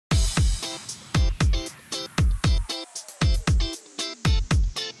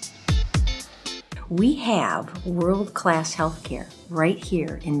We have world-class healthcare right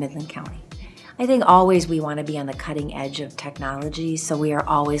here in Midland County. I think always we want to be on the cutting edge of technology, so we are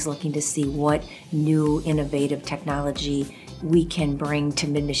always looking to see what new innovative technology we can bring to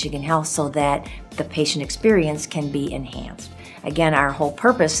MidMichigan Health so that the patient experience can be enhanced. Again, our whole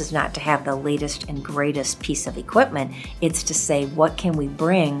purpose is not to have the latest and greatest piece of equipment. It's to say, what can we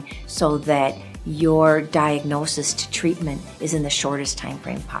bring so that your diagnosis to treatment is in the shortest time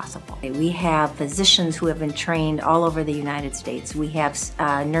frame possible. We have physicians who have been trained all over the United States. We have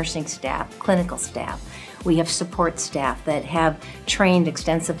nursing staff, clinical staff. We have support staff that have trained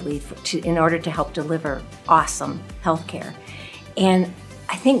extensively in order to help deliver awesome healthcare. And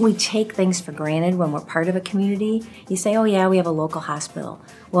I think we take things for granted when we're part of a community. You say, oh yeah, we have a local hospital.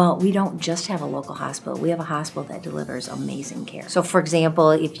 Well, we don't just have a local hospital. We have a hospital that delivers amazing care. So for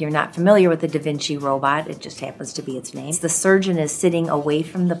example, if you're not familiar with the Da Vinci robot, it just happens to be its name. The surgeon is sitting away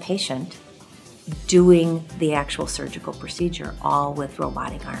from the patient doing the actual surgical procedure, all with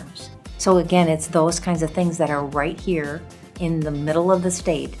robotic arms. So again, it's those kinds of things that are right here in the middle of the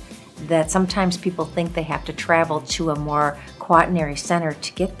state that sometimes people think they have to travel to a more quaternary center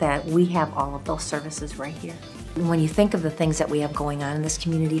to get that. We have all of those services right here. When you think of the things that we have going on in this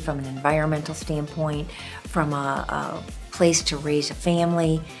community from an environmental standpoint, from a place to raise a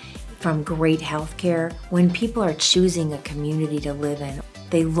family, from great health care, when people are choosing a community to live in,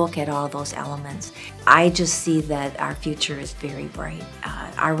 they look at all those elements. I just see that our future is very bright.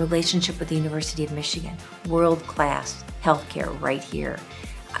 Our relationship with the University of Michigan, world-class healthcare right here.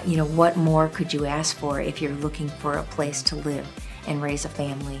 You know, what more could you ask for if you're looking for a place to live and raise a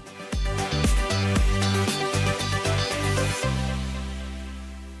family?